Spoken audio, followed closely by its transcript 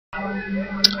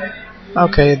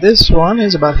Okay, this one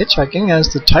is about hitchhiking,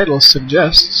 as the title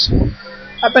suggests.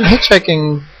 I've been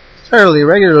hitchhiking fairly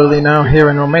regularly now here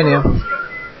in Romania.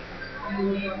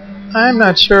 I'm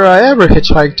not sure I ever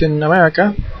hitchhiked in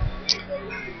America,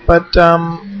 but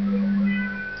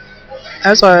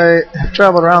as I have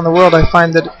traveled around the world, I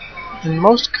find that in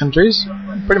most countries,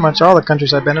 pretty much all the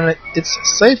countries I've been in, it's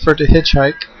safer to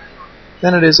hitchhike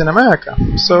than it is in America.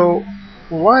 So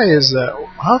why is that?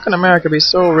 How can America be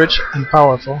so rich and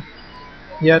powerful,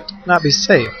 yet not be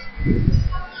safe?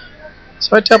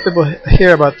 So I tell people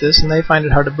here about this, and they find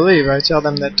it hard to believe. I tell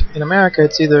them that in America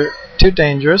it's either too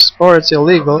dangerous, or it's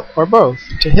illegal, or both,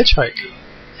 to hitchhike.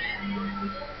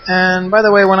 And by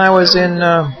the way, when I was in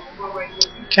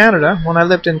Canada, when I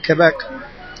lived in Quebec,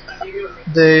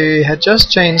 they had just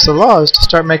changed the laws to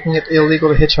start making it illegal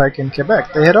to hitchhike in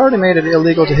Quebec. They had already made it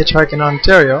illegal to hitchhike in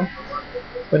Ontario,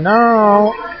 but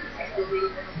now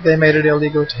they made it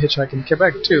illegal to hitchhike in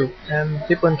Quebec too. And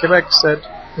people in Quebec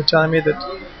were telling me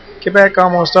that Quebec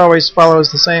almost always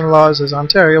follows the same laws as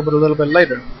Ontario, but a little bit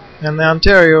later. And the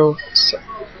Ontario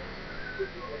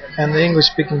and the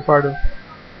English-speaking part of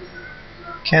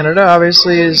Canada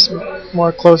obviously is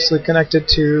more closely connected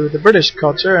to the British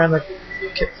culture, and the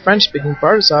French-speaking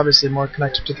part is obviously more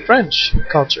connected to the French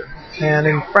culture. And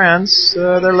in France,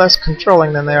 they're less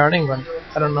controlling than they are in England.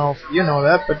 I don't know if you know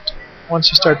that, but once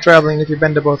you start traveling, if you've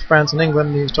been to both France and England,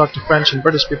 and you talk to French and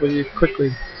British people, you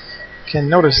quickly can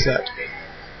notice that.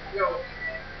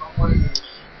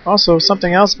 Also,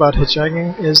 something else about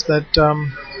hitchhiking is that,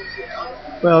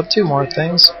 well, two more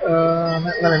things.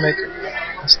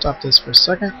 I'll stop this for a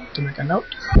second to make a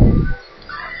note.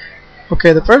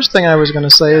 Okay, the first thing I was going to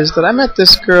say is that I met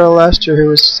this girl last year who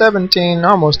was 17,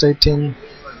 almost 18.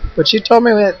 But she told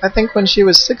me that I think when she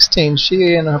was 16,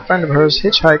 she and a friend of hers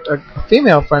hitchhiked, a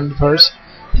female friend of hers,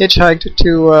 hitchhiked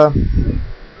to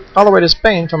all the way to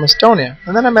Spain from Estonia.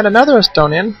 And then I met another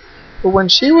Estonian who, when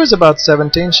she was about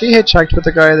 17, she hitchhiked with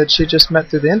a guy that she just met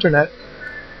through the internet,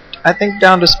 I think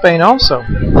down to Spain also.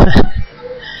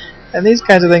 And these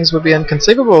kinds of things would be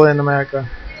inconceivable in America.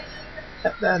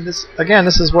 And this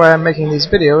is why I'm making these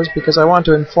videos, because I want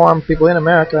to inform people in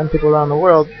America and people around the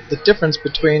world the difference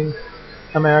between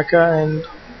America and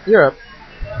Europe.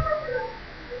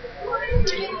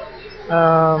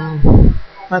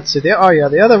 Let's see.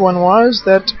 The other one was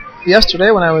that yesterday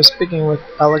when I was speaking with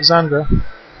Alexandra,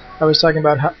 I was talking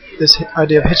about this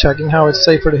idea of hitchhiking, how it's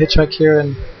safer to hitchhike here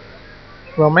in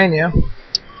Romania.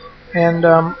 And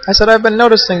I said I've been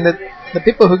noticing that the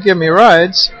people who give me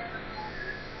rides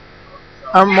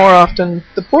are more often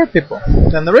the poor people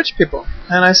than the rich people.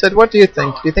 And I said, what do you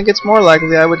think? Do you think it's more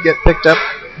likely I would get picked up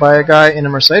by a guy in a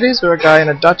Mercedes or a guy in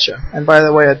a Dacia? And by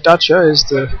the way, a Dacia is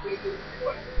the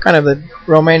kind of the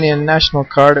Romanian national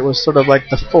car. It was sort of like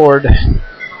the Ford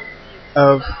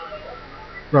of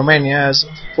Romania, as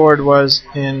Ford was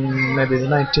in maybe the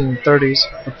 1930s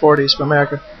or 40s for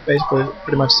America, basically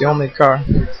pretty much the only car.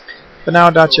 But now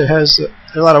Dacia has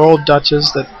a lot of old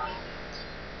Dacias that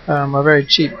are very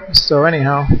cheap. So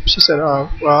anyhow, she said, oh,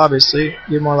 well, obviously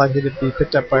you're more likely to be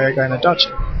picked up by a guy in a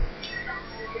Dacia.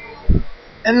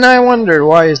 And I wonder,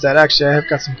 why is that? Actually, I have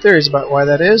got some theories about why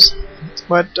that is.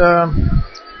 But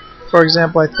for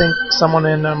example, I think someone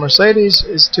in a Mercedes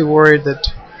is too worried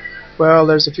that, well,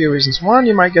 there's a few reasons. One,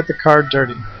 you might get the car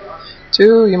dirty.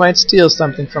 Two, you might steal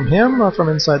something from him or from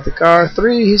inside the car.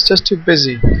 Three, he's just too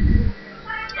busy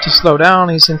to slow down.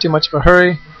 He's in too much of a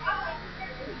hurry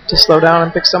to slow down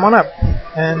and pick someone up.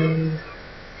 And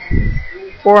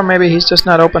four, maybe he's just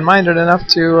not open-minded enough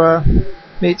to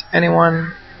meet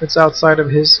anyone that's outside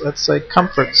of his, let's say,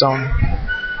 comfort zone.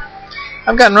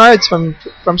 I've gotten rides from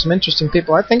some interesting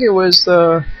people. I think it was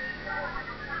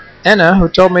Anna who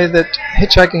told me that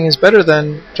hitchhiking is better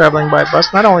than traveling by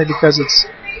bus, not only because it's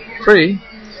free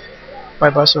by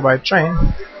bus or by train,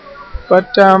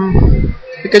 but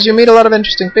because you meet a lot of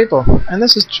interesting people. And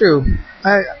this is true.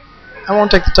 I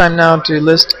won't take the time now to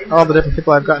list all the different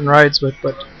people I've gotten rides with,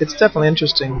 but it's definitely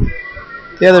interesting.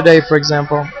 The other day, for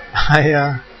example,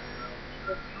 I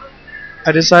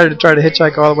decided to try to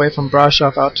hitchhike all the way from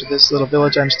Brasov out to this little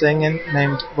village I'm staying in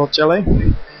named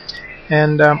Volcele.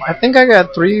 And I think I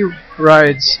got 3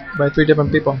 rides by 3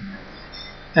 different people.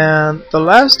 And the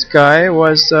last guy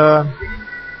was,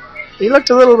 he looked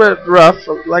a little bit rough,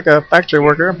 like a factory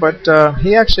worker, but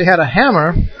he actually had a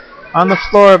hammer on the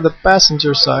floor of the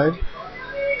passenger side.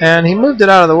 And he moved it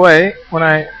out of the way when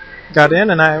I got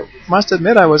in, and I must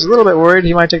admit I was a little bit worried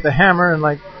he might take the hammer and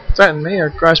like threaten me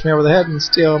or crash me over the head and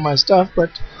steal my stuff,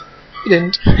 but he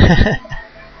didn't.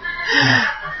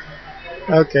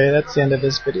 Okay, that's the end of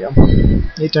this video.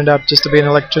 He turned out just to be an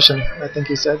electrician, I think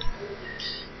he said.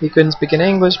 He couldn't speak in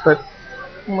English, but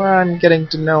well, I'm getting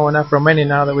to know enough Romanian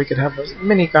now that we could have a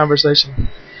mini conversation.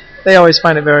 They always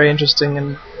find it very interesting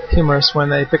and humorous when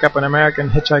they pick up an American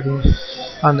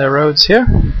hitchhiking on their roads here.